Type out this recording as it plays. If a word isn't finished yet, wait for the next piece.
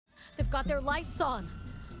They've got their lights on.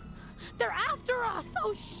 They're after us!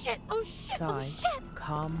 Oh shit! Oh shit! Sai, Oh shit!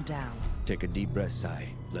 calm down. Take a deep breath, Sai.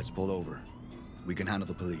 Let's pull over. We can handle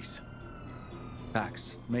the police.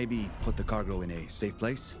 Pax, maybe put the cargo in a safe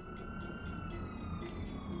place?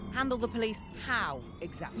 Handle the police how,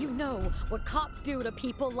 exactly? You know what cops do to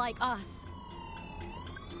people like us.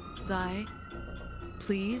 Sai,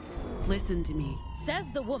 please listen to me. Says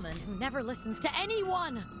the woman who never listens to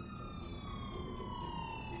anyone!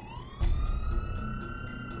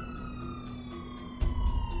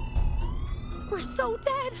 We're so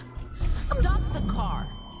dead! Stop the car.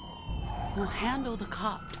 We'll handle the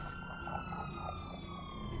cops.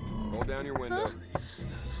 Roll down your window. Huh?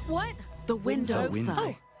 What? The window, window.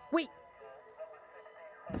 Sai. Wait.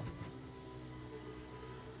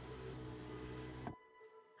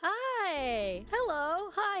 Hi. Hello.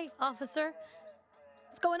 Hi, officer.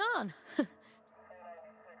 What's going on?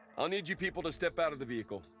 I'll need you people to step out of the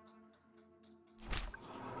vehicle.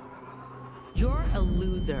 You're a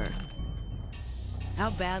loser. How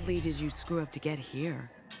badly did you screw up to get here?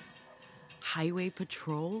 Highway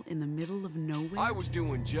patrol in the middle of nowhere? I was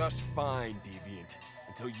doing just fine, Deviant,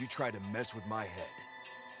 until you tried to mess with my head.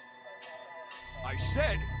 I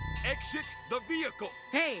said, exit the vehicle!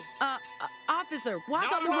 Hey, officer, watch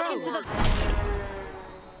Not the another road. into word.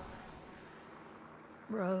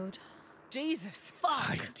 the road. Jesus, fuck.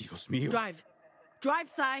 Ay, Dios mío. Drive. Drive,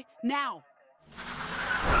 Sai, now.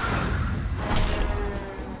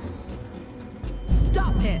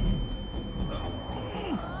 Stop it.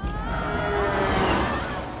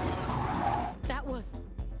 That was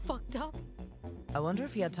fucked up. I wonder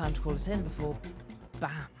if he had time to call us in before...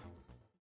 Bam.